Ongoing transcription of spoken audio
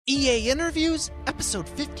EA Interviews, episode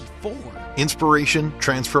 54. Inspiration,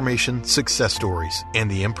 transformation, success stories,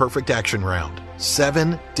 and the Imperfect Action Round.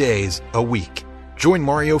 7 days a week. Join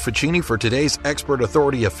Mario Ficini for today's Expert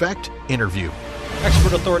Authority Effect interview.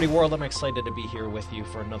 Expert Authority World, I'm excited to be here with you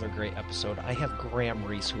for another great episode. I have Grahame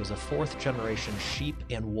Rees, who is a fourth-generation sheep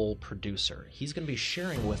and wool producer. He's going to be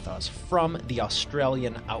sharing with us from the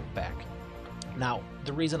Australian outback. Now,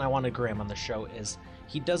 the reason I wanted Grahame on the show is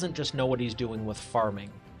he doesn't just know what he's doing with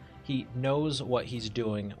farming. He knows what he's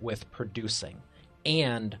doing with producing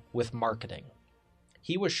and with marketing.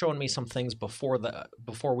 He was showing me some things before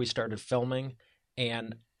we started filming,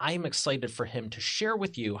 and I'm excited for him to share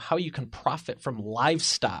with you how you can profit from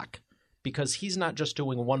livestock, because he's not just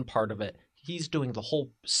doing one part of it, he's doing the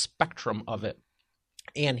whole spectrum of it,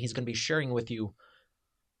 and he's going to be sharing with you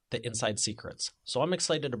the inside secrets. So I'm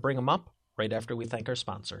excited to bring him up right after we thank our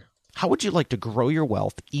sponsor. How would you like to grow your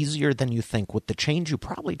wealth easier than you think with the change you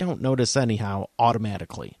probably don't notice anyhow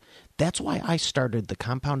automatically? That's why I started the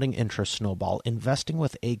Compounding Interest Snowball Investing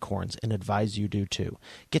with Acorns and advise you do too.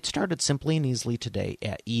 Get started simply and easily today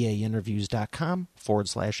at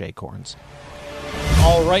eainterviews.com/acorns.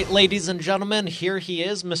 All right, ladies and gentlemen, here he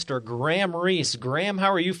is, Mr. Grahame Rees. Grahame,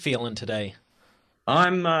 how are you feeling today?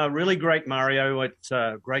 I'm really great, Mario. It's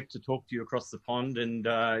great to talk to you across the pond. And,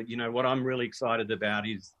 what I'm really excited about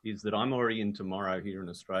is that I'm already in tomorrow here in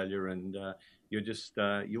Australia, and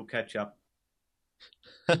you'll catch up.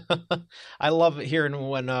 I love hearing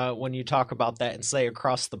when you talk about that and say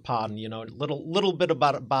across the pond, little bit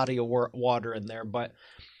about a body of water in there. But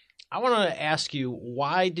I want to ask you,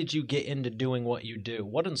 why did you get into doing what you do?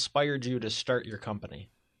 What inspired you to start your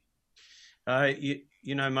company?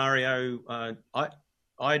 Mario,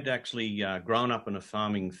 I'd actually grown up in a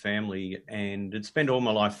farming family and had spent all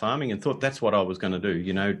my life farming and thought that's what I was going to do.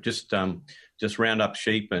 Just round up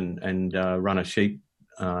sheep and run a sheep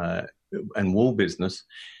and wool business.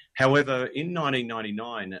 However, in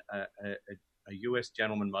 1999, a US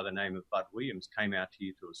gentleman by the name of Bud Williams came out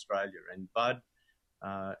here to Australia, and Bud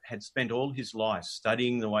had spent all his life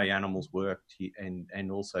studying the way animals worked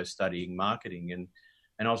and also studying marketing. And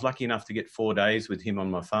I was lucky enough to get 4 days with him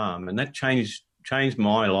on my farm, and that changed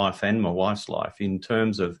my life and my wife's life in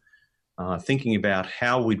terms of thinking about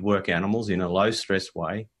how we'd work animals in a low stress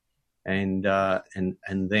way, and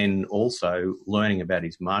then also learning about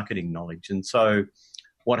his marketing knowledge. And so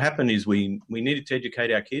what happened is we needed to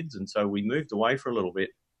educate our kids, and so we moved away for a little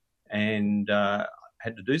bit and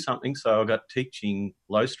had to do something. So I got teaching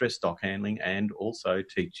low stress stock handling and also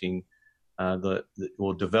teaching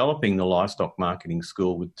developing the livestock marketing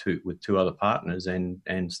school with two other partners and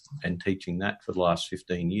teaching that for the last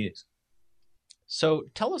 15 years. So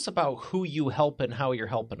tell us about who you help and how you're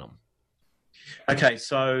helping them. Okay,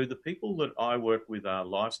 so the people that I work with are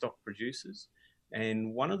livestock producers,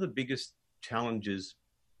 and one of the biggest challenges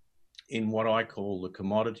in what I call the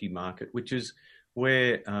commodity market, which is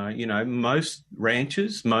where most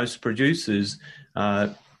ranchers, most producers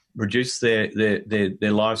produce their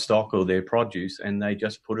livestock or their produce, and they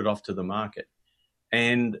just put it off to the market.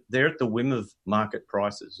 And they're at the whim of market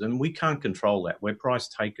prices, and we can't control that. We're price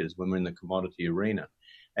takers when we're in the commodity arena.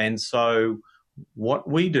 And so what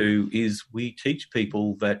we do is we teach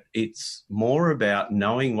people that it's more about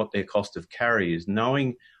knowing what their cost of carry is,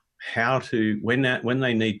 knowing how to, when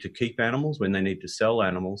they need to keep animals, when they need to sell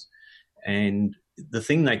animals, and the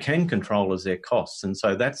thing they can control is their costs. And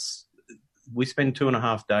so we spend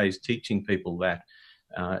 2.5 days teaching people that,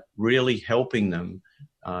 really helping them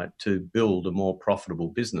to build a more profitable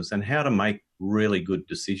business and how to make really good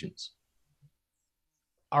decisions.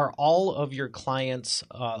 Are all of your clients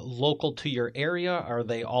local to your area? Are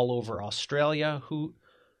they all over Australia? Who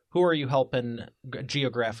are you helping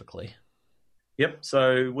geographically? Yep.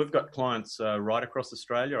 So we've got clients right across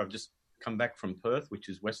Australia. I've just come back from Perth, which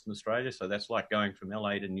is Western Australia. So that's like going from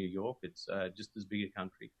LA to New York. It's just as big a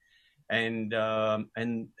country. And then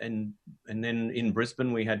in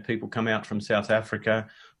Brisbane, we had people come out from South Africa.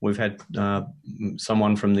 We've had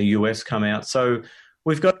someone from the US come out. So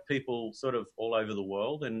we've got people sort of all over the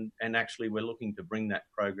world, and actually we're looking to bring that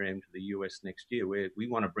program to the US next year, where we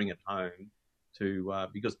want to bring it home to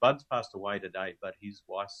because Bud's passed away today, but his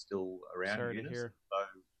wife's still around. Sorry to hear. So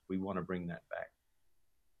we want to bring that back.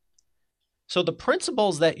 So the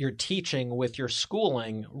principles that you're teaching with your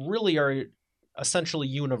schooling really are essentially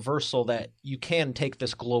universal, that you can take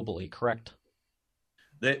this globally, correct?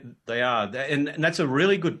 They are. And that's a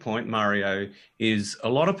really good point, Mario, is a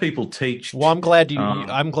lot of people teach. Well, I'm glad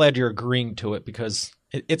you're agreeing to it, because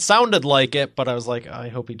it sounded like it, but I was like, I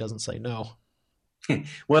hope he doesn't say no.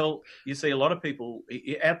 Well, you see a lot of people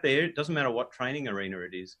out there, it doesn't matter what training arena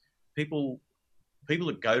it is, people people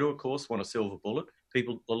that go to a course want a silver bullet.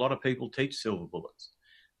 A lot of people teach silver bullets.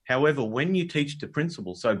 However, when you teach the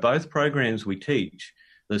principles, so both programs we teach,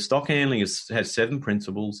 the stock handling has 7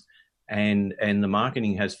 principles and the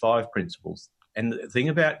marketing has 5 principles. And the thing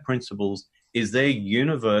about principles is they're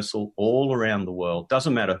universal all around the world.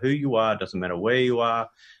 Doesn't matter who you are, doesn't matter where you are.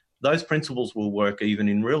 Those principles will work even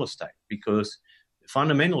in real estate, because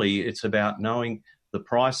fundamentally it's about knowing the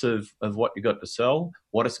price of what you got to sell,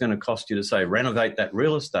 what it's going to cost you to, say, renovate that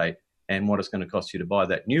real estate, and what it's going to cost you to buy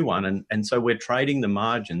that new one. And so we're trading the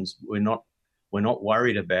margins. We're not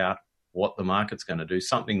worried about what the market's going to do,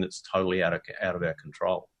 something that's totally out of our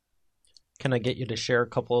control. Can I get you to share a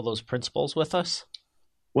couple of those principles with us?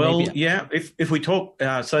 Well, yeah, if we talk,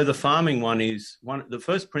 so the farming one is the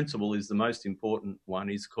first principle is the most important one,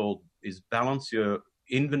 is balance your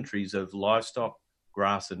inventories of livestock,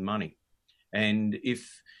 grass and money. And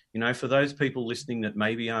if, for those people listening that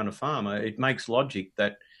maybe aren't a farmer, it makes logic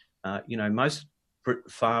that, most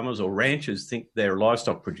farmers or ranchers think they're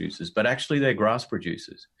livestock producers, but actually they're grass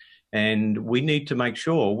producers. And we need to make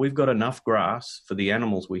sure we've got enough grass for the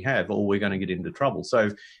animals we have, or we're going to get into trouble.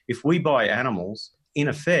 So if we buy animals, in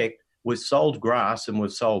effect, we've sold grass and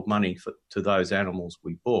we've sold money to those animals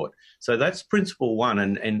we bought. So that's principle one,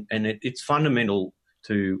 and it's fundamental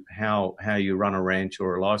to how you run a ranch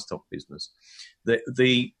or a livestock business.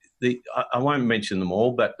 I won't mention them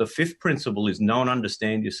all, but the 5th principle is know and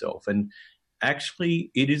understand yourself. And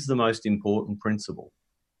actually, it is the most important principle,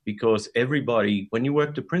 because everybody, when you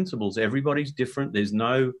work to principles, everybody's different. There's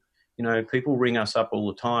no, people ring us up all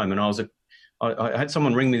the time. And I had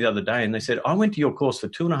someone ring me the other day and they said, I went to your course for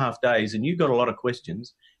 2.5 days and you got a lot of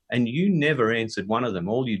questions and you never answered one of them.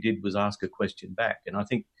 All you did was ask a question back. And I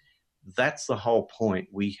think that's the whole point.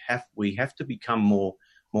 We have to become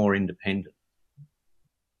more independent.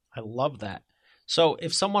 I love that. So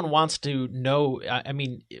if someone wants to know,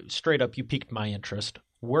 straight up, you piqued my interest.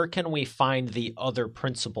 Where can we find the other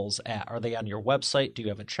principles at? Are they on your website? Do you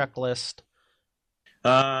have a checklist?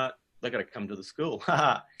 They got to come to the school.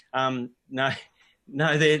 No,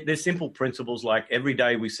 they're simple principles like every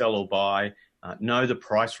day we sell or buy, know the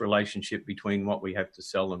price relationship between what we have to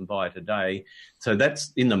sell and buy today. So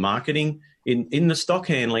that's in the marketing. In the stock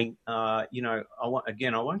handling, I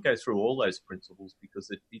won't go through all those principles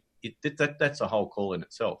because that's a whole call in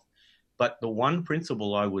itself. But the one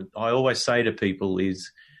principle I always say to people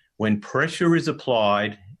is, when pressure is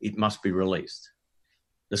applied, it must be released.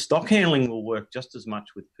 The stock handling will work just as much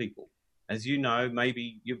with people. As you know,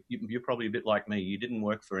 maybe you're probably a bit like me. You didn't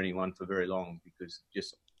work for anyone for very long because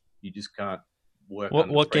you just can't work.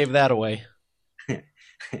 What gave that away?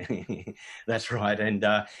 That's right.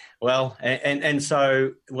 And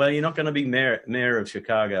so you're not going to be mayor of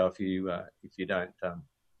Chicago if you don't.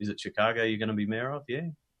 Is it Chicago you're going to be mayor of? Yeah.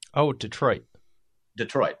 Oh, Detroit.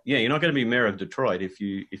 Detroit. Yeah, you're not going to be mayor of Detroit if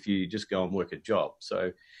you just go and work a job.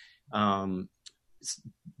 So,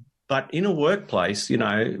 but in a workplace,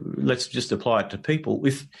 let's just apply it to people.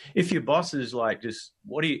 If your boss is like, just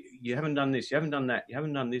you haven't done this, you haven't done that, you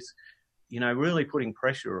haven't done this, really putting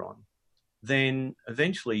pressure on, then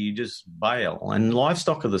eventually you just bail. And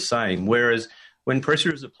livestock are the same. Whereas when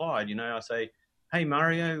pressure is applied, I say, hey,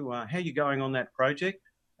 Mario, how are you going on that project?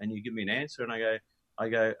 And you give me an answer and I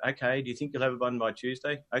go, okay, do you think you'll have it done by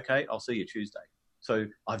Tuesday? Okay, I'll see you Tuesday. So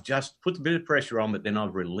I've just put a bit of pressure on, but then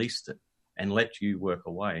I've released it and let you work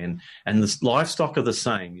away. And the livestock are the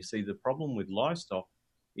same. You see, the problem with livestock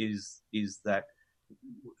is that,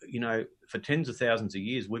 for tens of thousands of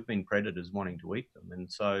years, we've been predators wanting to eat them. And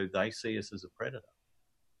so they see us as a predator.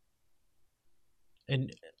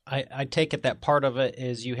 And I take it that part of it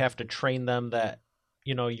is you have to train them that,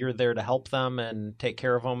 you're there to help them and take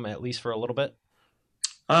care of them, at least for a little bit?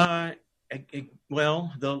 The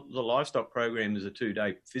livestock program is a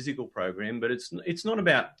 2-day physical program, but it's not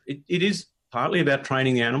about it. It is partly about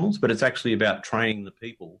training the animals, but it's actually about training the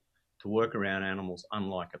people to work around animals,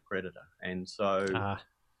 unlike a predator. And so,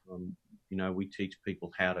 we teach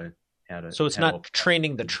people how to. So it's not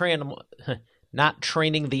training not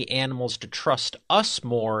training the animals to trust us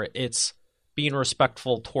more. It's being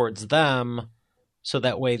respectful towards them, so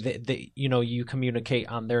that way you communicate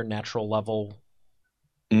on their natural level.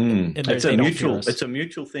 It's a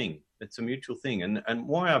mutual thing. It's a mutual thing. And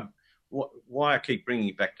why I keep bringing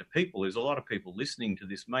it back to people is a lot of people listening to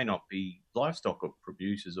this may not be livestock or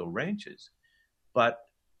producers or ranchers, but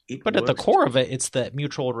at the core of it, it's that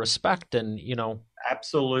mutual respect and,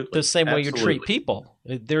 absolutely the same way you treat people.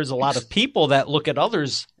 There's a lot of people that look at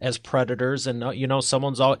others as predators and,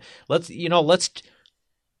 someone's all, let's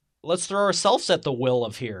let's throw ourselves at the will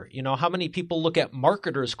of here. How many people look at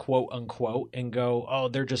marketers, quote unquote, and go, oh,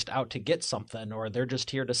 they're just out to get something, or they're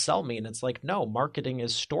just here to sell me. And it's like, no, marketing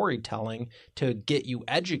is storytelling to get you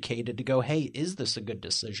educated to go, hey, is this a good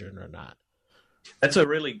decision or not? That's a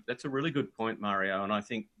really good point, Mario. And I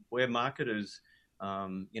think we're marketers.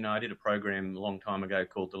 I did a program a long time ago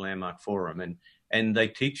called the Landmark Forum, and they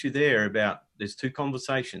teach you there about there's two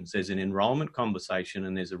conversations. There's an enrollment conversation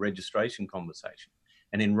and there's a registration conversation.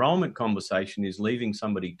 An enrollment conversation is leaving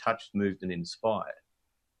somebody touched, moved, and inspired.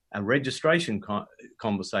 A registration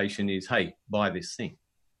conversation is, hey, buy this thing.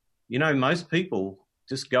 Most people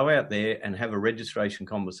just go out there and have a registration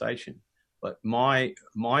conversation. But my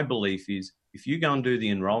belief is if you go and do the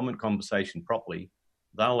enrollment conversation properly,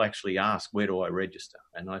 they'll actually ask, where do I register?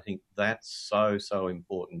 And I think that's so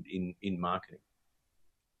important in marketing.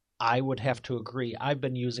 I would have to agree. I've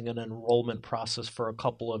been using an enrollment process for a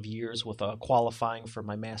couple of years with qualifying for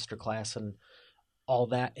my masterclass and all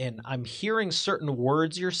that. And I'm hearing certain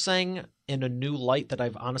words you're saying in a new light that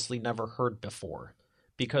I've honestly never heard before.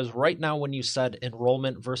 Because right now when you said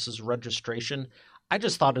enrollment versus registration, I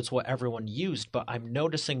just thought it's what everyone used, but I'm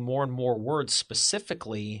noticing more and more words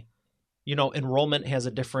specifically. Enrollment has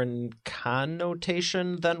a different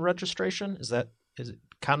connotation than registration. Is it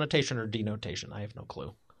connotation or denotation? I have no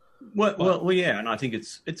clue. Well, yeah, and I think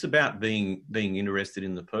it's about being interested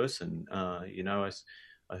in the person.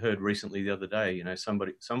 I heard recently the other day,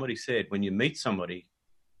 somebody said when you meet somebody,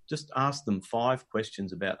 just ask them 5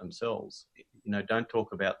 questions about themselves. Don't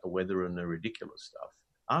talk about the weather and the ridiculous stuff.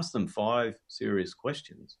 Ask them 5 serious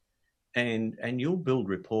questions, and you'll build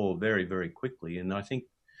rapport very, very quickly. And I think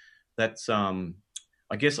that's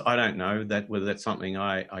I guess I don't know whether that's something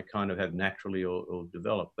I kind of have naturally or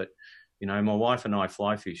developed, but my wife and I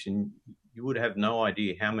fly fish, and you would have no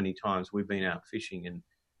idea how many times we've been out fishing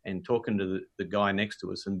and talking to the guy next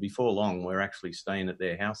to us, and before long we're actually staying at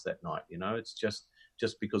their house that night. It's just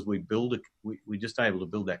because we're just able to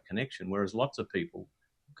build that connection, whereas lots of people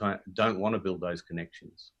don't want to build those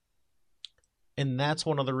connections. And that's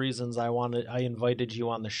one of the reasons I invited you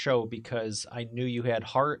on the show, because I knew you had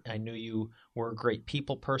heart. I knew you were a great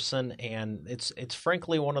people person. And it's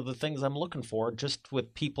frankly one of the things I'm looking for just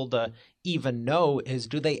with people to even know is,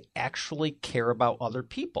 do they actually care about other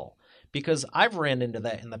people? Because I've ran into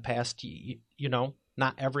that in the past,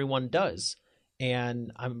 not everyone does.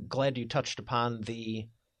 And I'm glad you touched upon the,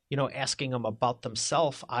 asking them about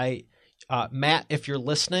themselves. Matt, if you're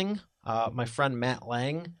listening, my friend Matt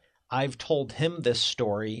Lang, I've told him this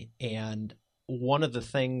story, and one of the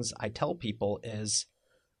things I tell people is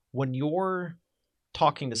when you're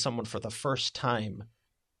talking to someone for the first time,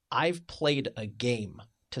 I've played a game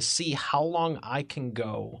to see how long I can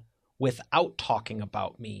go without talking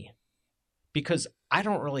about me, because I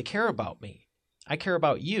don't really care about me. I care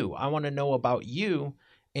about you. I want to know about you.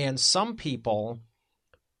 And some people,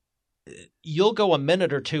 you'll go a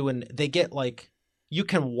minute or two and they get like, you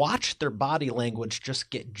can watch their body language just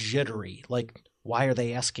get jittery. Like, why are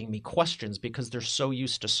they asking me questions? Because they're so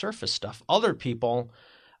used to surface stuff. Other people,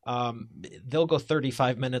 they'll go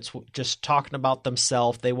 35 minutes just talking about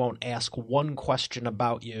themselves. They won't ask one question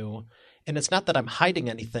about you. And it's not that I'm hiding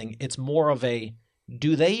anything. It's more of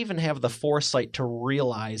do they even have the foresight to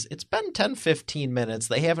realize it's been 10, 15 minutes.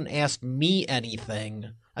 They haven't asked me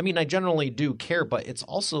anything. I mean, I generally do care, but it's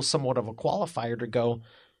also somewhat of a qualifier to go,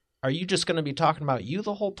 are you just going to be talking about you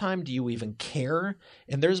the whole time? Do you even care?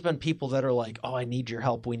 And there's been people that are like, oh, I need your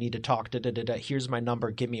help. We need to talk. Here's my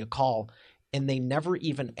number. Give me a call. And they never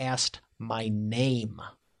even asked my name.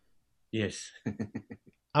 Yes.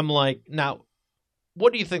 I'm like, now,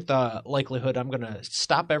 what do you think the likelihood I'm going to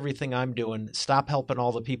stop everything I'm doing, stop helping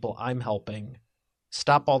all the people I'm helping,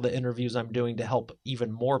 stop all the interviews I'm doing to help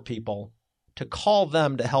even more people, to call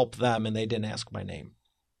them to help them, and they didn't ask my name?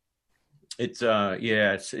 It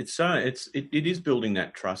is building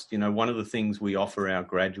that trust. One of the things we offer our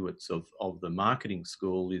graduates of the marketing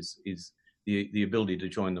school is the ability to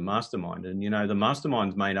join the mastermind. And the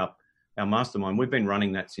mastermind's made up. Our mastermind, we've been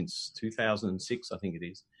running that since 2006, I think it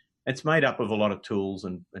is. It's made up of a lot of tools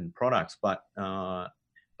and products, but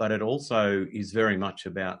it also is very much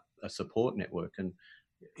about a support network. And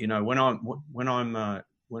when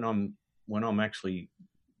I'm actually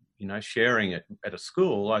sharing it at a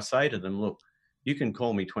school, I say to them, look, you can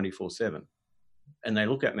call me 24/7. And they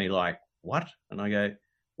look at me like, what? And I go,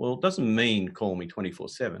 well, it doesn't mean call me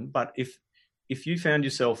 24/7, but if you found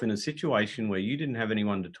yourself in a situation where you didn't have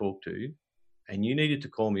anyone to talk to and you needed to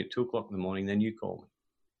call me at 2:00 in the morning, then you call me.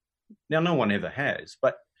 Now, no one ever has,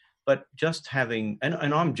 but just having,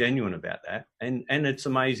 and I'm genuine about that. And it's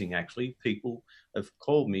amazing, actually. People have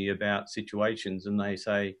called me about situations and they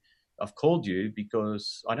say, I've called you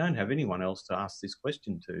because I don't have anyone else to ask this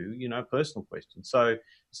question to, personal question. So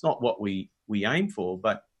it's not what we aim for,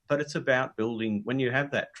 but it's about building. When you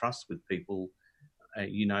have that trust with people,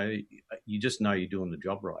 you just know you're doing the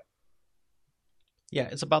job right. Yeah,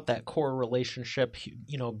 it's about that core relationship,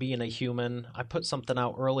 being a human. I put something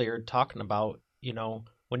out earlier talking about,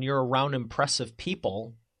 when you're around impressive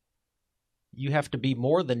people, you have to be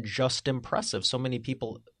more than just impressive. So many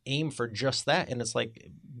people aim for just that. And it's like,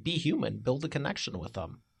 be human, build a connection with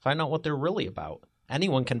them, find out what they're really about.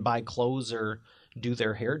 Anyone can buy clothes or do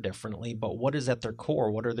their hair differently, but what is at their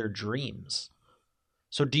core? What are their dreams?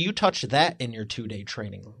 So do you touch that in your 2-day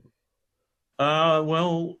training?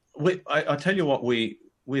 Well, I tell you what, we're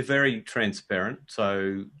very transparent.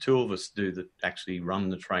 So 2 of us actually run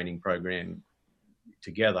the training program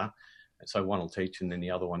together. So one will teach and then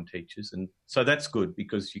the other one teaches. And so that's good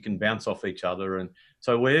because you can bounce off each other. And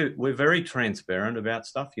so we're very transparent about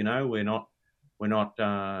stuff. We're not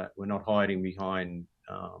hiding behind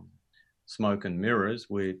smoke and mirrors.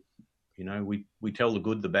 We tell the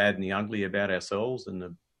good, the bad and the ugly about ourselves and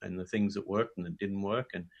the things that worked and that didn't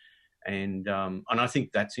work. And I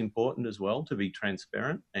think that's important as well, to be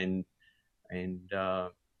transparent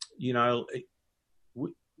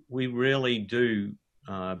we really do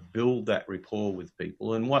build that rapport with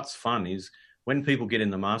people. And what's fun is when people get in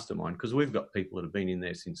the mastermind, because we've got people that have been in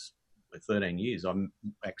there since 13 years. I'm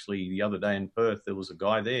actually, the other day in Perth, there was a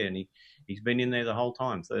guy there and he's been in there the whole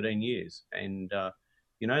time, 13 years. And,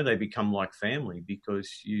 they become like family because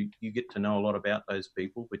you get to know a lot about those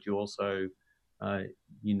people, but you also,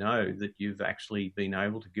 that you've actually been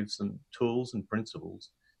able to give some tools and principles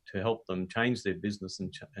to help them change their business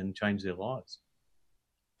and change their lives.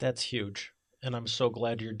 That's huge. And I'm so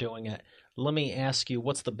glad you're doing it. Let me ask you,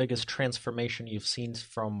 what's the biggest transformation you've seen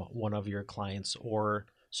from one of your clients or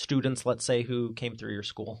students, let's say, who came through your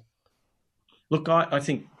school? Look, I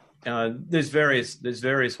think there's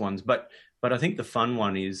various ones, but I think the fun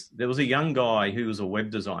one is there was a young guy who was a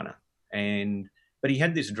web designer, but he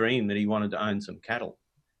had this dream that he wanted to own some cattle.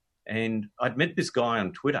 And I'd met this guy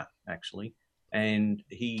on Twitter, actually, and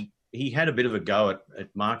he had a bit of a go at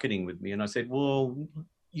marketing with me. And I said, well,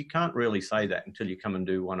 you can't really say that until you come and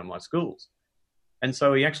do one of my schools. And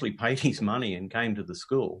so he actually paid his money and came to the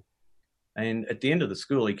school. And at the end of the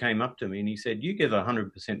school, he came up to me and he said, you give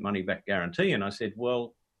 100% money back guarantee? And I said,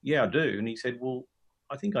 well, yeah, I do. And he said, well,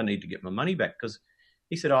 I think I need to get my money back because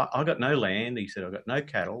he said, I got no land. He said, I got no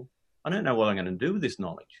cattle. I don't know what I'm going to do with this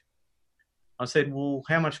knowledge. I said, well,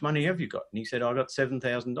 how much money have you got? And he said, I got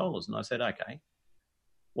 $7,000. And I said, okay,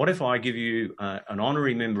 what if I give you be an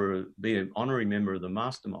honorary member of the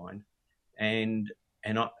mastermind, and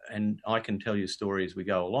I can tell you a story as we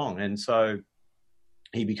go along. And so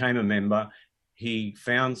he became a member. He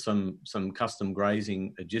found some custom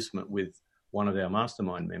grazing agistment with one of our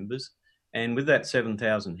mastermind members, and with that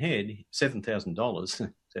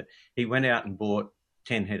 $7,000, he went out and bought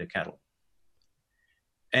 10 head of cattle.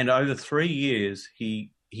 And over 3 years,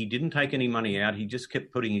 he didn't take any money out. He just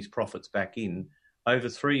kept putting his profits back in. Over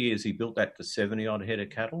 3 years, he built that to 70-odd head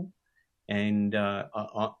of cattle. And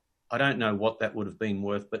I don't know what that would have been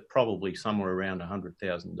worth, but probably somewhere around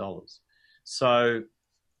 $100,000. So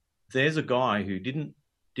there's a guy who didn't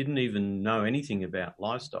even know anything about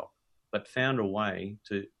livestock, but found a way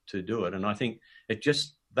to do it. And I think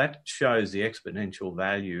that shows the exponential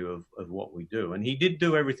value of what we do. And he did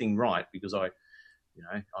do everything right because I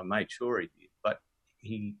made sure he did. But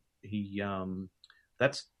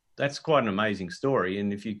that's quite an amazing story.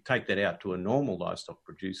 And if you take that out to a normal livestock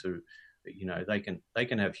producer, they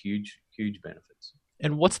can have huge benefits.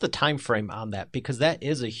 And what's the time frame on that? Because that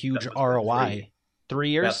is a huge ROI. 3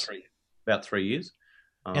 years? About 3 years.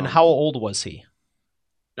 And how old was he?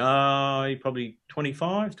 Probably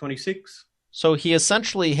 25, 26. So he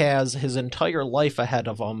essentially has his entire life ahead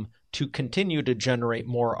of him to continue to generate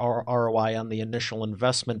more ROI on the initial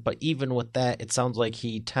investment. But even with that, it sounds like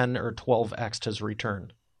he 10 or 12x'd his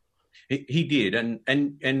return. He did. And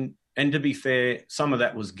to be fair, some of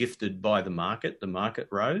that was gifted by the market. The market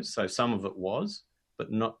rose. So some of it was,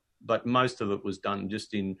 but most of it was done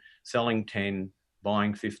just in selling 10,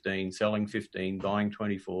 buying 15, selling 15, buying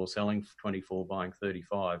 24, selling 24, buying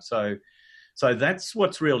 35. So that's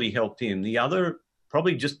what's really helped him. The other,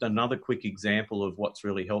 probably just another quick example of what's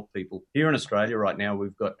really helped people. Here in Australia right now,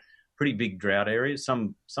 we've got pretty big drought areas.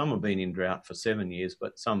 Some have been in drought for 7 years,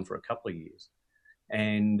 but some for a couple of years.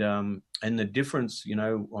 And the difference,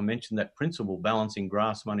 I mentioned that principle, balancing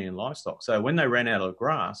grass, money and livestock. So when they ran out of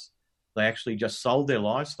grass, they actually just sold their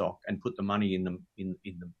livestock and put the money in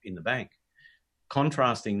the bank.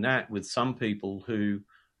 Contrasting that with some people who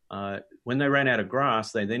when they ran out of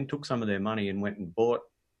grass, they then took some of their money and went and bought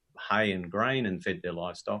hay and grain and fed their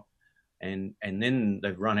livestock, and then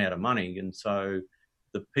they've run out of money. And so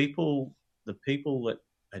the people that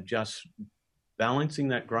are just balancing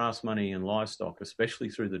that grass money and livestock, especially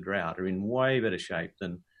through the drought, are in way better shape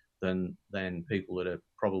than people that are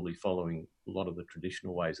probably following a lot of the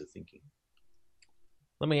traditional ways of thinking.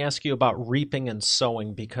 Let me ask you about reaping and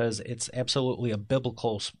sowing, because it's absolutely a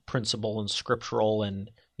biblical principle and scriptural,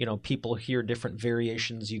 and people hear different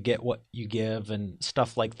variations. You get what you give and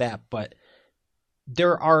stuff like that. But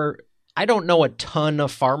I don't know a ton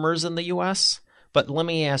of farmers in the U.S., but let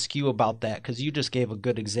me ask you about that, because you just gave a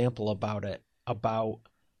good example about it. Tell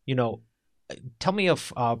me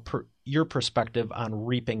of your perspective on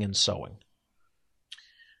reaping and sowing.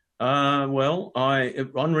 Well,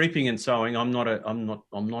 on reaping and sowing, I'm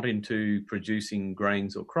not into producing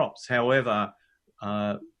grains or crops. However,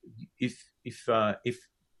 if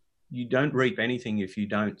you don't reap anything if you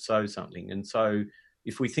don't sow something, and so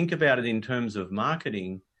if we think about it in terms of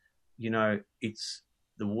marketing, it's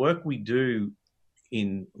the work we do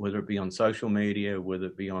in, whether it be on social media, whether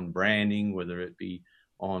it be on branding, whether it be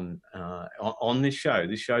on this show.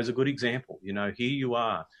 This show is a good example. Here you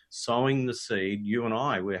are sowing the seed. You and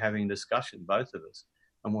I, we're having a discussion, both of us,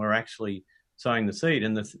 and we're actually sowing the seed.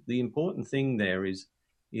 And the important thing there is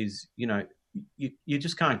you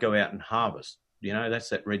just can't go out and harvest. That's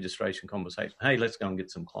that registration conversation. Hey, let's go and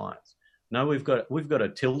get some clients. No, we've got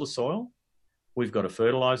to till the soil. We've got to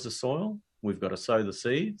fertilize the soil. We've got to sow the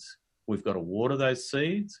seeds. We've got to water those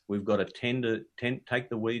seeds. We've got to take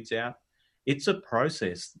the weeds out. It's a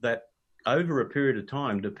process that over a period of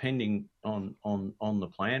time, depending on the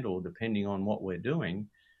plant or depending on what we're doing,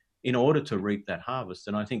 in order to reap that harvest.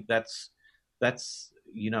 And I think that's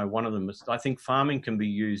one of them. I think farming can be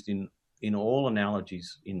used in all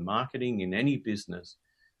analogies, in marketing, in any business,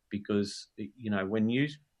 because when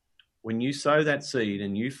you sow that seed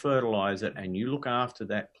and you fertilize it and you look after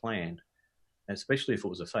that plant, especially if it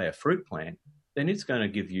was, say, a fruit plant, then it's going to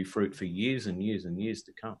give you fruit for years and years and years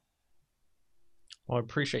to come. Well, I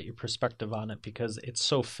appreciate your perspective on it, because it's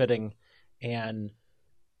so fitting. And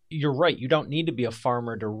you're right, you don't need to be a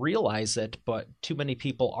farmer to realize it, but too many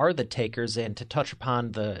people are the takers. And to touch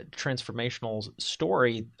upon the transformational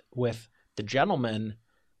story with the gentleman,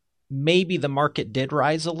 maybe the market did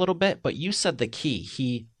rise a little bit, but you said the key.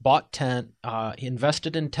 He bought 10,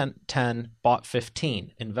 invested in 10, bought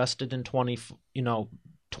 15, invested in 20,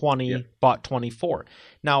 20, yeah. Bought 24.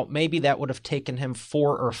 Now, maybe that would have taken him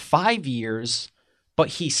 4 or 5 years,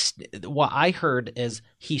 but what I heard is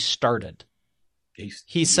he started.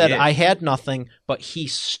 He said, yeah. I had nothing, but he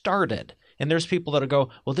started. And there's people that go,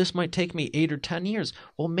 well, this might take me 8 or 10 years.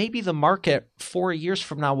 Well, maybe the market 4 years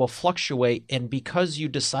from now will fluctuate. And because you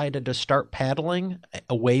decided to start paddling,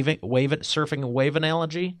 surfing a wave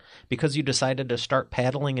analogy, because you decided to start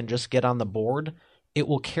paddling and just get on the board, it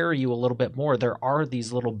will carry you a little bit more. There are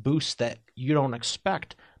these little boosts that you don't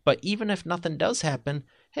expect. But even if nothing does happen,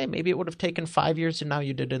 hey, maybe it would have taken 5 years and now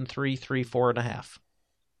you did in 3, 4.5.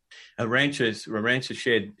 A rancher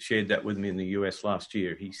shared that with me in the US last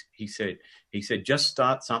year. He said just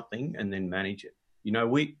start something and then manage it.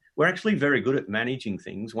 We're actually very good at managing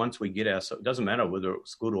things once we get it doesn't matter whether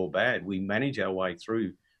it's good or bad. We manage our way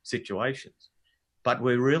through situations, but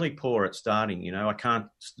we're really poor at starting. I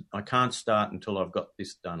can't start until I've got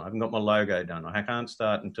this done. I haven't got my logo done. I can't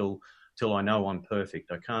start until I know I'm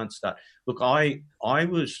perfect. I can't start. Look, I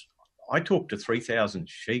talked to 3,000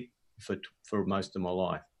 sheep for most of my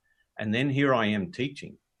life. And then here I am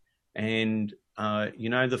teaching. And,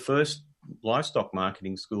 the first livestock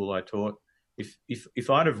marketing school I taught, if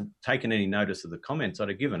I'd have taken any notice of the comments, I'd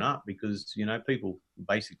have given up, because, people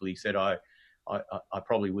basically said I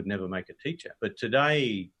probably would never make a teacher. But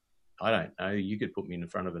today, I don't know, you could put me in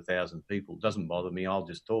front of 1,000 people. It doesn't bother me. I'll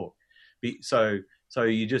just talk. So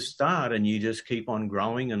you just start and you just keep on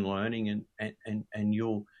growing and learning, and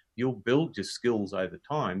you'll build your skills over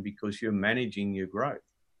time because you're managing your growth.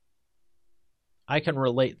 I can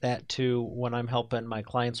relate that to when I'm helping my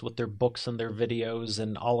clients with their books and their videos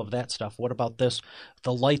and all of that stuff. What about this?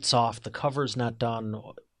 The light's off, the cover's not done.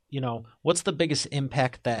 What's the biggest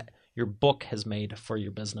impact that your book has made for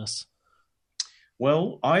your business?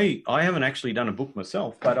 Well, I haven't actually done a book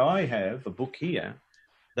myself, but I have a book here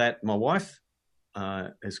that my wife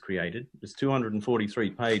has created. It's a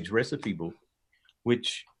 243-page recipe book,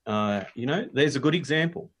 which, there's a good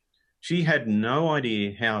example. She had no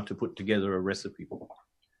idea how to put together a recipe book.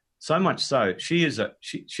 So much so, she's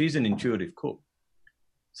an intuitive cook.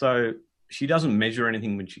 So she doesn't measure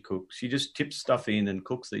anything when she cooks. She just tips stuff in and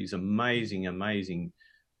cooks these amazing, amazing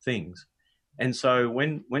things. And so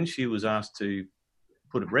when she was asked to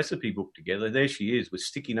put a recipe book together, there she is with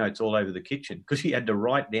sticky notes all over the kitchen because she had to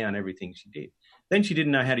write down everything she did. Then she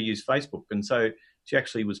didn't know how to use Facebook, and so she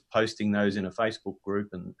actually was posting those in a Facebook group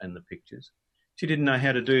and the pictures. She didn't know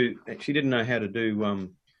how to do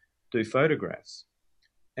photographs,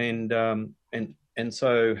 and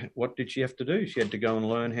so what did she have to do? She had to go and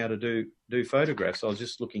learn how to do photographs. I was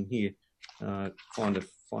just looking here, find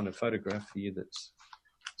a photograph here that's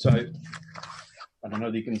so. I don't know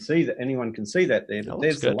if you can see that. Anyone can see that there, but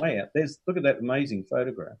there's the layout. Look at that amazing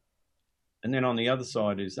photograph. And then on the other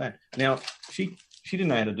side is that. Now, she didn't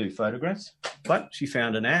know how to do photographs, but she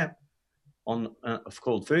found an app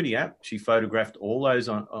called Foodie app. She photographed all those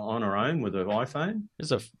on her own with her iPhone.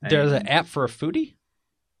 There's an app for a foodie?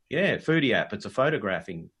 Yeah, Foodie app. It's a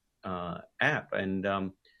photographing app.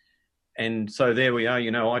 And so there we are.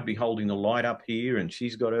 I'd be holding the light up here and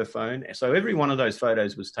she's got her phone. So every one of those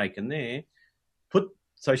photos was taken there.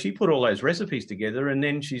 So she put all those recipes together, and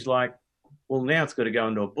then she's like, well, now it's got to go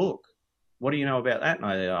into a book. What do you know about that? And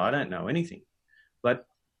I don't know anything. But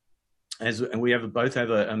and we both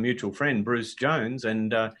have a mutual friend, Bruce Jones,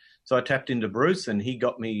 and so I tapped into Bruce, and he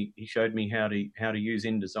showed me how to use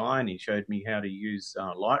InDesign. He showed me how to use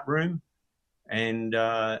Lightroom, and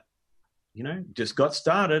just got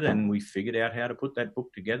started, and we figured out how to put that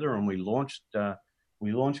book together, and we launched.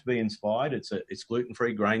 We launched Be Inspired. It's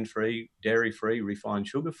gluten-free, grain-free, dairy-free, refined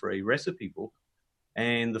sugar-free recipe book.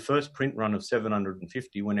 And the first print run of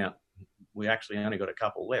 750 went out. We actually only got a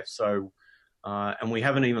couple left. So, and we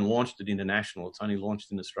haven't even launched it international. It's only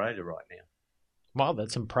launched in Australia right now. Wow,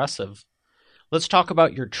 that's impressive. Let's talk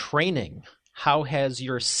about your training. How has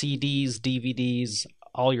your CDs, DVDs,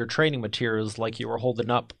 all your training materials like you were holding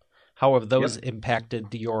up, how have those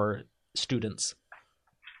impacted your students?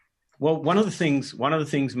 Well, one of the things,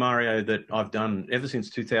 Mario, that I've done ever since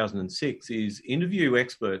 2006 is interview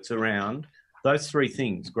experts around those three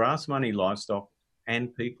things: grass, money, livestock,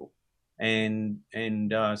 and people. And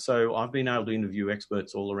so I've been able to interview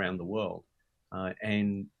experts all around the world.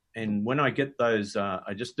 And when I get those,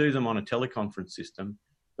 I just do them on a teleconference system.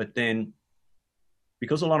 But then,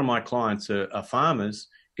 because a lot of my clients are farmers,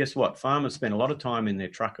 guess what? Farmers spend a lot of time in their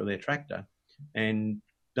truck or their tractor and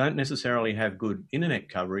don't necessarily have good internet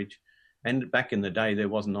coverage. And back in the day, there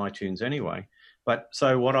wasn't iTunes anyway. But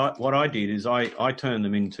so what I did is I turned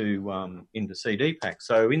them into CD packs.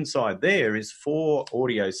 So inside there is 4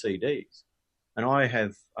 audio CDs, and I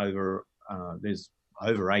have there's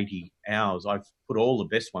over 80 hours. I've put all the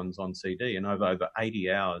best ones on CD, and I've over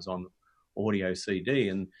 80 hours on audio CD.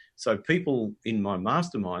 And so people in my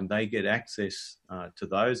mastermind, they get access to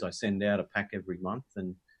those. I send out a pack every month,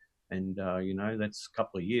 and that's a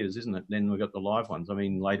couple of years, isn't it? Then we've got the live ones. I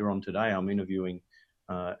mean, later on today, I'm interviewing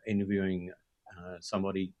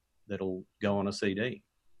somebody that'll go on a CD.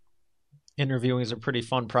 Interviewing is a pretty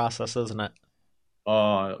fun process, isn't it?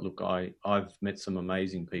 Oh, look, I've met some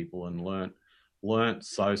amazing people and learnt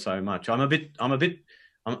so much.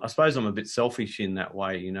 I suppose I'm a bit selfish in that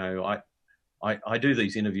way. I do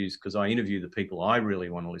these interviews because I interview the people I really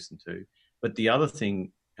want to listen to. But the other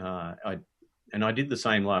thing, I did the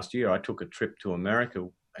same last year. I took a trip to America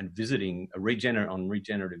and visiting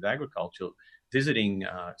regenerative agriculture, visiting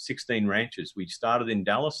 16 ranches. We started in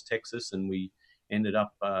Dallas, Texas, and we ended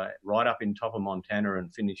up right up in top of Montana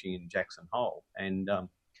and finishing in Jackson Hole. And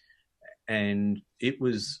it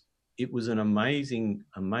was an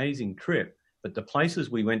amazing trip. But the places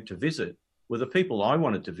we went to visit were the people I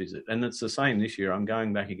wanted to visit. And it's the same this year. I'm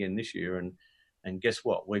going back again this year, and guess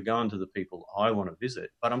what? We're going to the people I want to visit,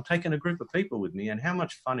 but I'm taking a group of people with me. And how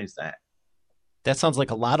much fun is that? That sounds like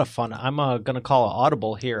a lot of fun. I'm going to call an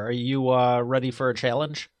audible here. Are you ready for a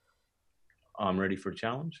challenge? I'm ready for a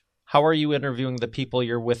challenge. How are you interviewing the people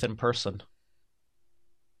you're with in person?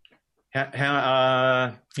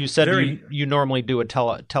 You said you normally do a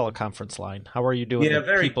teleconference line. How are you doing? Yeah,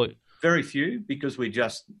 people? Very few, because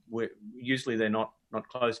usually they're not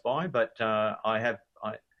close by, but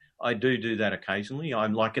I do that occasionally.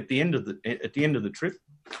 I'm like at the end of the trip.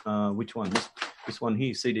 Which one? This one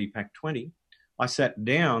here, CD Pack 20. I sat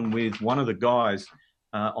down with one of the guys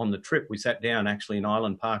on the trip. We sat down actually in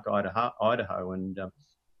Island Park, Idaho,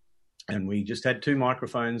 and we just had 2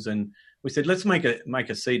 microphones, and we said, let's make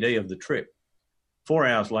a CD of the trip. 4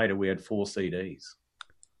 hours later, we had 4 CDs.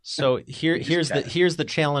 So here's the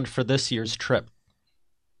challenge for this year's trip.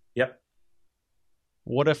 Yep.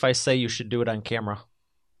 What if I say you should do it on camera?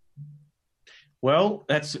 Well,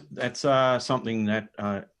 that's something that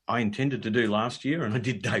I intended to do last year, and I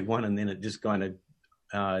did day 1, and then it just kind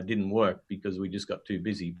of didn't work because we just got too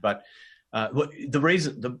busy. But the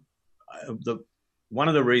reason one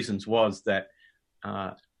of the reasons was that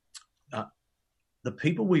the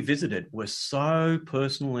people we visited were so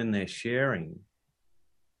personal in their sharing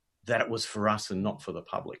that it was for us and not for the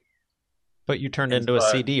public. But you turned into a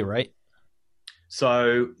CD, right?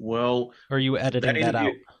 So, well, or are you editing that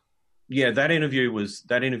out? Yeah, that interview was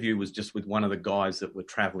just with one of the guys that were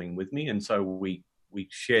traveling with me, and so we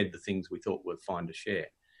shared the things we thought were fine to share.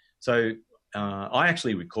 So I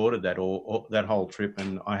actually recorded that or that whole trip,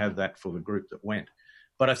 and I have that for the group that went.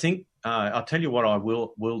 But I think I'll tell you what I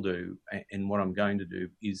will do, and what I'm going to do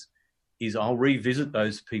is I'll revisit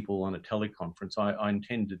those people on a teleconference. I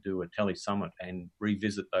intend to do a tele summit and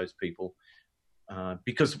revisit those people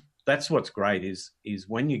because that's what's great is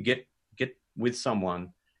when you get with someone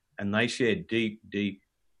and they share deep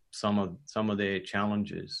some of their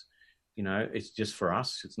challenges. You know, it's just for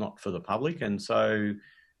us. It's not for the public, and so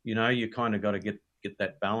you know you kind of got to get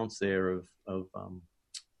that balance there of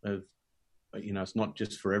you know, it's not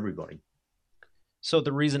just for everybody. So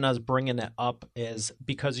the reason I was bringing it up is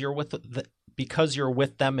because you're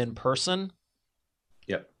with them in person.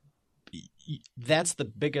 Yep. That's the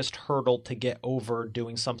biggest hurdle to get over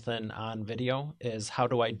doing something on video is how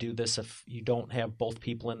do I do this if you don't have both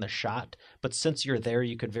people in the shot? But since you're there,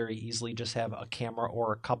 you could very easily just have a camera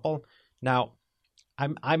or a couple. Now,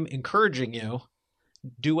 I'm encouraging you,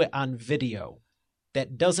 do it on video.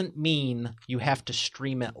 That doesn't mean you have to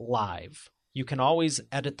stream it live. You can always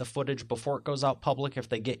edit the footage before it goes out public if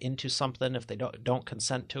they get into something, if they don't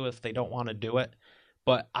consent to it, if they don't want to do it.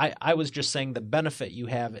 But I was just saying the benefit you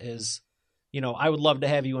have is, you know, I would love to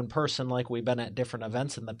have you in person like we've been at different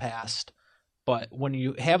events in the past. But when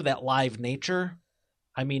you have that live nature,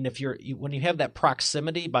 I mean, when you have that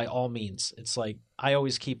proximity, by all means, it's like I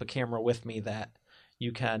always keep a camera with me that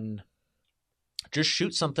you can just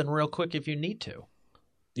shoot something real quick if you need to.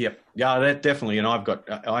 Yep. Yeah, that definitely. And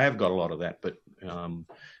I have got a lot of that, but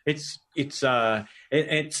it's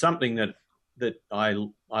something that I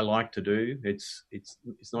like to do. It's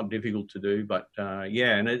not difficult to do, but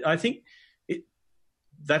yeah. And I think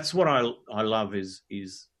that's what I love is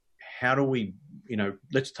how do we, you know,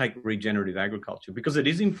 let's take regenerative agriculture because it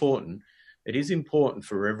is important. It is important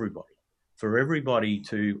for everybody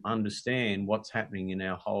to understand what's happening in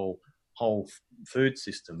our whole food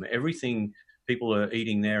system. Everything people are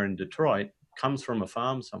eating there in Detroit comes from a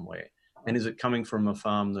farm somewhere, and is it coming from a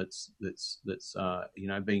farm that's you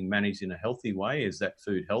know, being managed in a healthy way? Is that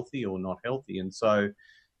food healthy or not healthy? And so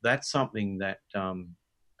that's something that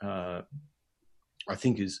I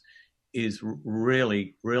think is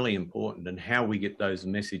really important, and how we get those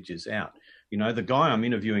messages out. You know, the guy I'm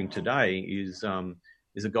interviewing today is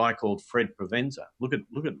a guy called Fred Provenza. Look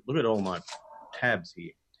at all my tabs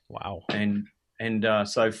here. Wow. And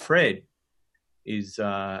so Fred is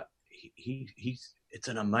it's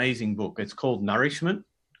an amazing book. It's called Nourishment.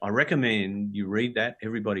 I recommend you read that.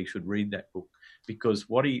 Everybody should read that book because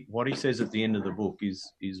what he says at the end of the book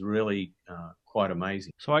is really quite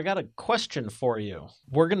amazing. So I got a question for you.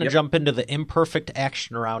 We're going to jump into the imperfect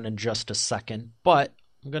action round in just a second, but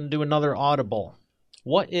I'm going to do another audible.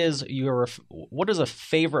 What is a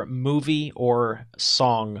favorite movie or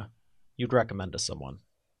song you'd recommend to someone?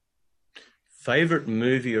 Favorite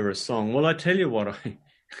movie or a song? Well, I tell you what,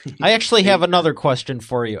 I actually have another question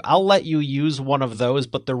for you. I'll let you use one of those,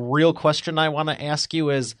 but the real question I want to ask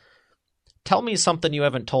you is, tell me something you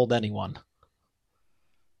haven't told anyone.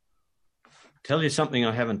 Tell you something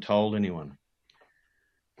I haven't told anyone.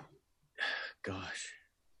 Gosh,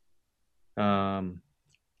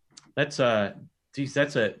 that's a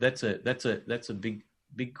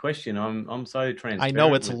big question. I'm so transparent. I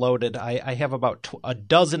know it's loaded. I have about a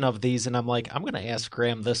dozen of these, and I'm like, I'm going to ask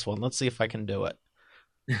Graham this one. Let's see if I can do it.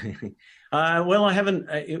 Well, I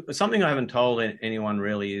haven't. Something I haven't told anyone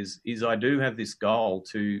really is I do have this goal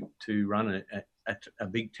to run a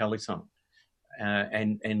big telesummit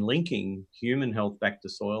and linking human health back to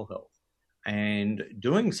soil health, and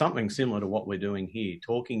doing something similar to what we're doing here,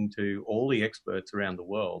 talking to all the experts around the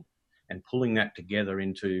world and pulling that together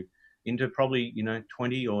into probably, you know,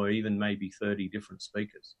 20 or even maybe 30 different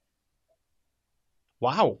speakers.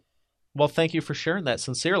 Wow. Well, thank you for sharing that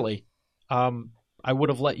sincerely. I would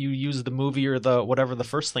have let you use the movie or whatever the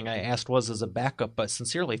first thing I asked was as a backup, but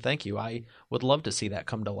sincerely, thank you. I would love to see that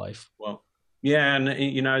come to life. Well, yeah, and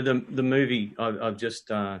you know the movie I've just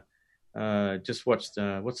watched.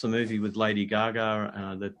 What's the movie with Lady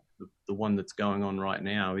Gaga? The one that's going on right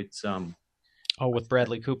now. It's with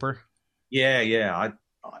Bradley Cooper. Yeah.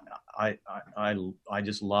 I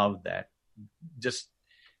just love that.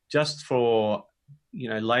 Just for, you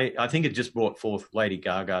know, I think it just brought forth Lady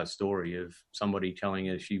Gaga's story of somebody telling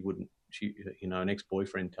her she wouldn't an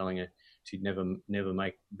ex-boyfriend telling her she'd never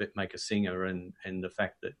make a singer, and the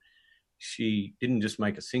fact that she didn't just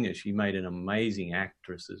make a singer, she made an amazing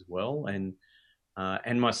actress as well. And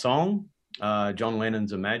my song, John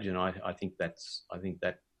Lennon's Imagine, I think that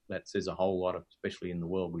says a whole lot, especially in the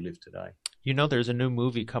world we live today. There's a new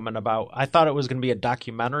movie coming about. I thought it was going to be a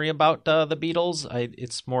documentary about the Beatles.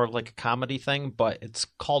 It's more of like a comedy thing, but it's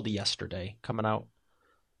called Yesterday, coming out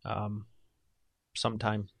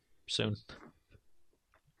sometime soon.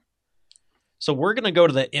 So we're going to go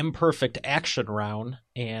to the imperfect action round,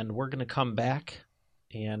 and we're going to come back,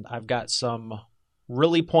 and I've got some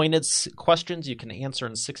really pointed questions you can answer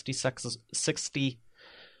in 60 seconds.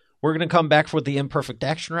 We're going to come back for the imperfect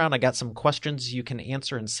action round. I got some questions you can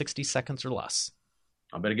answer in 60 seconds or less.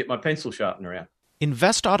 I better get my pencil sharpener out.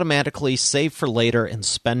 Invest automatically, save for later, and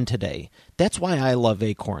spend today. That's why I love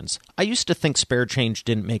Acorns. I used to think spare change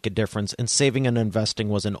didn't make a difference, and saving and investing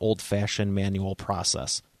was an old-fashioned manual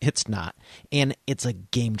process. It's not, and it's a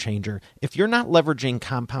game changer. If you're not leveraging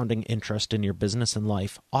compounding interest in your business and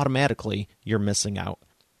life, automatically you're missing out.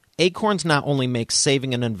 Acorns not only makes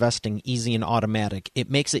saving and investing easy and automatic,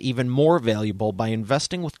 it makes it even more valuable by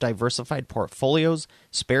investing with diversified portfolios,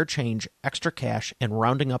 spare change, extra cash, and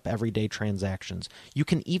rounding up everyday transactions. You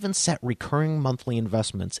can even set recurring monthly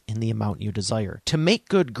investments in the amount you desire. To make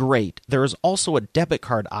good great, there is also a debit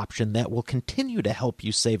card option that will continue to help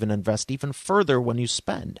you save and invest even further when you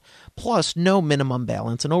spend. Plus, no minimum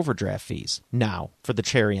balance and overdraft fees. Now, for the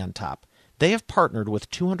cherry on top. They have partnered with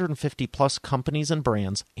 250 plus companies and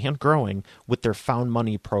brands, and growing, with their Found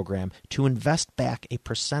Money program to invest back a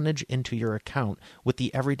percentage into your account with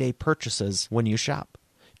the everyday purchases when you shop.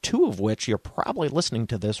 2 of which you're probably listening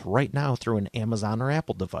to this right now through an Amazon or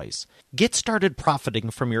Apple device. Get started profiting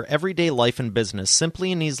from your everyday life and business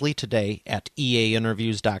simply and easily today at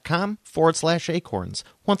eainterviews.com/acorns.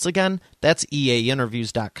 Once again, that's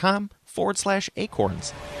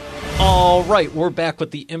eainterviews.com/acorns. All right, we're back with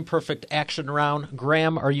the imperfect action round.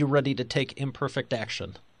 Grahame, are you ready to take imperfect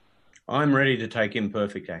action? I'm ready to take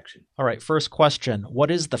imperfect action. All right, first question. What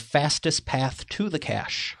is the fastest path to the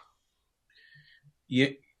cash? Yeah,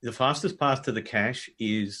 the fastest path to the cash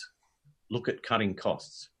is look at cutting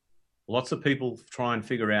costs. Lots of people try and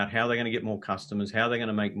figure out how they're going to get more customers, how they're going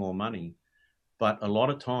to make more money. But a lot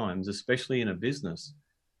of times, especially in a business,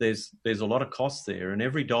 there's a lot of costs there, and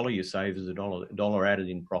every dollar you save is a dollar added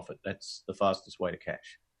in profit. That's the fastest way to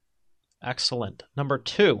cash. Excellent. Number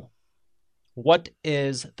 2, what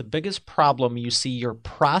is the biggest problem you see your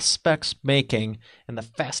prospects making and the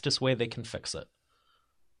fastest way they can fix it?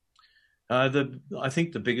 I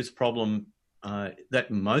think the biggest problem that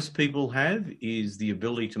most people have is the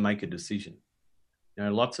ability to make a decision.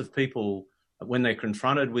 Lots of people, when they're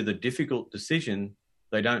confronted with a difficult decision,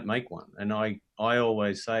 they don't make one. And I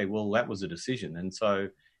always say, well, that was a decision. And so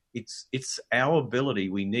it's our ability.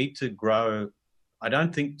 We need to grow. I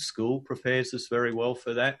don't think school prepares us very well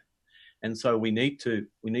for that. And so we need to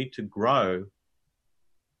grow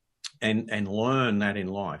and learn that in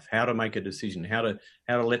life, how to make a decision, how to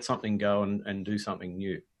let something go and do something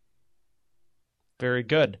new. Very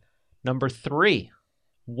good. Number 3,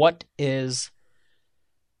 what is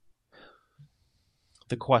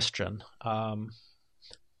the question?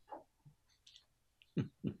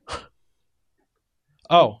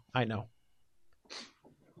 Oh, I know.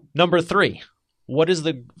 Number 3, what is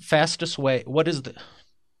the fastest way?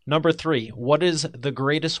 Number 3, what is the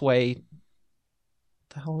greatest way?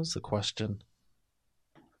 The hell is the question?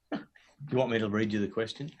 You want me to read you the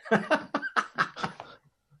question?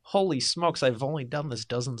 Holy smokes, I've only done this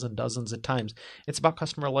dozens and dozens of times. It's about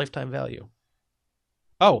customer lifetime value.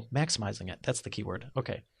 Oh, maximizing it. That's the keyword.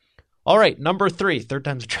 Okay. All right, number 3, third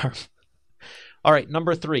time's a charm. All right,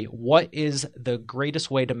 number 3, what is the greatest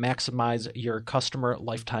way to maximize your customer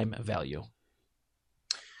lifetime value?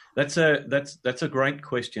 That's a great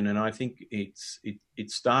question, and I think it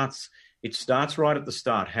starts right at the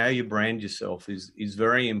start. How you brand yourself is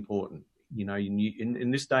very important. In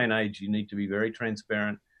this day and age, you need to be very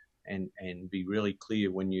transparent and be really clear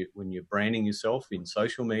when you're branding yourself in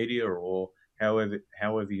social media or however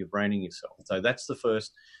you're branding yourself. So that's the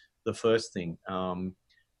first thing.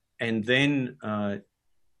 And then,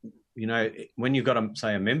 when you've got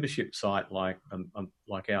a membership site like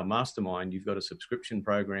our Mastermind, you've got a subscription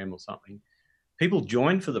program or something, people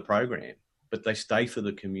join for the program, but they stay for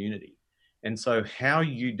the community. And so how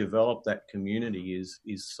you develop that community is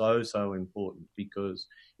so, so important, because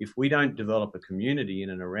if we don't develop a community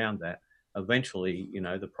in and around that, eventually,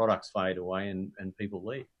 the products fade away and people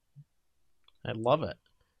leave. I love it.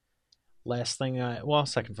 Last thing,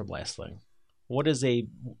 second from last thing. What is a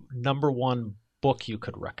number 1 book you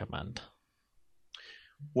could recommend?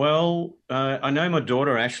 Well, I know my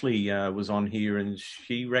daughter Ashley was on here, and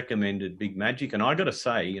she recommended Big Magic. And I got to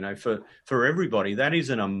say, for everybody, that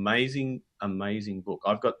is an amazing, amazing book.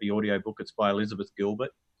 I've got the audio book. It's by Elizabeth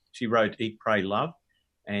Gilbert. She wrote Eat, Pray, Love,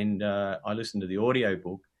 and I listened to the audio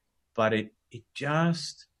book. But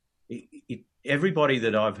everybody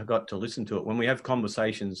that I've got to listen to it, when we have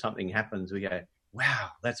conversations, something happens, we go,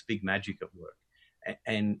 "Wow, that's Big Magic at work."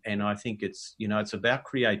 And I think it's about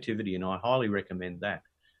creativity, and I highly recommend that.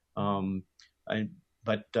 I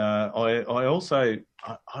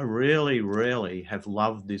really, really have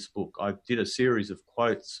loved this book. I did a series of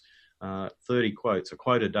quotes, 30 quotes, a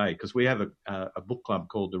quote a day, because we have a book club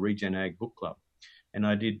called the Regen Ag Book Club, and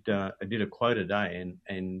I did a quote a day,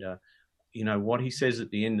 and what he says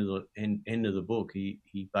at the end of the book,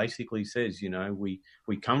 he basically says, we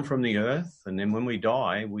come from the earth, and then when we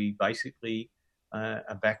die, we basically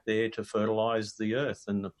are back there to fertilize the earth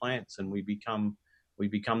and the plants, and we become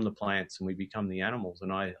the plants and we become the animals.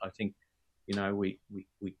 And I think, we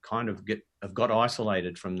kind of have got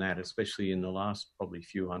isolated from that, especially in the last probably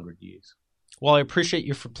few hundred years. Well, I appreciate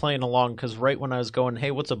you for playing along, because right when I was going,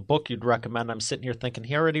 hey, what's a book you'd recommend? I'm sitting here thinking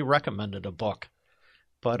he already recommended a book.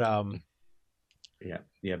 But yeah,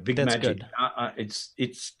 Big that's Magic. Good.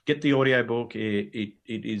 It's get the audio book. It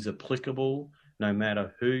is applicable no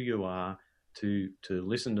matter who you are to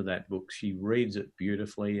listen to that book. She reads it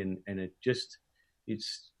beautifully, and it's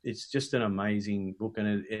just an amazing book,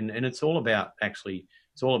 and it's all about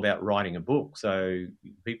writing a book. So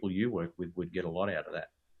people you work with would get a lot out of that.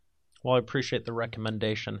 Well, I appreciate the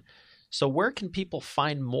recommendation. So where can people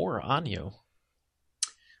find more on you?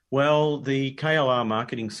 Well, the KLR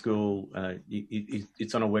Marketing School,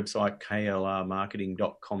 it's on a website,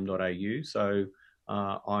 klrmarketing.com.au. So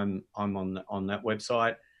I'm on that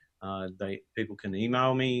website. People can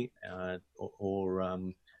email me or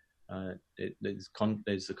there's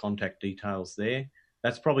the contact details there.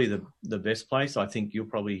 That's probably the best place. I think you'll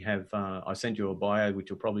probably have. I sent you a bio, which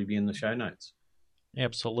will probably be in the show notes.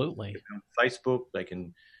 Absolutely. Facebook, they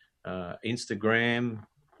can Instagram,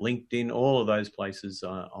 LinkedIn, all of those places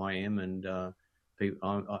I am, and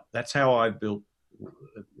that's how I've built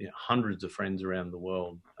hundreds of friends around the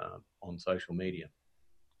world on social media.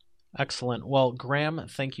 Excellent. Well, Grahame,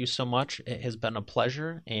 thank you so much. It has been a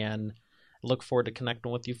pleasure, and look forward to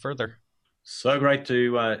connecting with you further. So great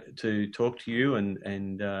to talk to you, and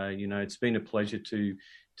it's been a pleasure to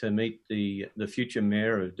meet the future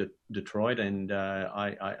mayor of Detroit, and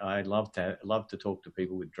I love to talk to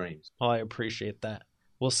people with dreams. Well, I appreciate that.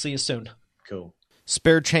 We'll see you soon. Cool.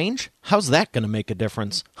 Spare change? How's that going to make a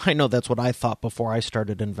difference? I know that's what I thought before I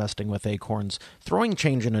started investing with Acorns. Throwing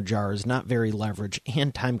change in a jar is not very leverage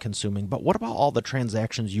and time-consuming, but what about all the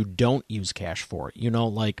transactions you don't use cash for?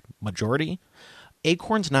 Like majority?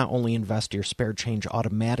 Acorns not only invest your spare change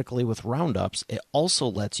automatically with roundups, it also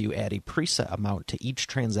lets you add a preset amount to each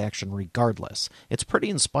transaction regardless. It's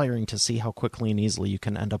pretty inspiring to see how quickly and easily you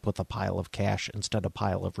can end up with a pile of cash instead of a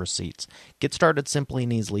pile of receipts. Get started simply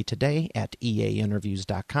and easily today at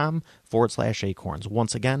eainterviews.com/acorns.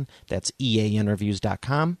 Once again, that's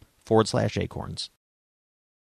eainterviews.com/acorns.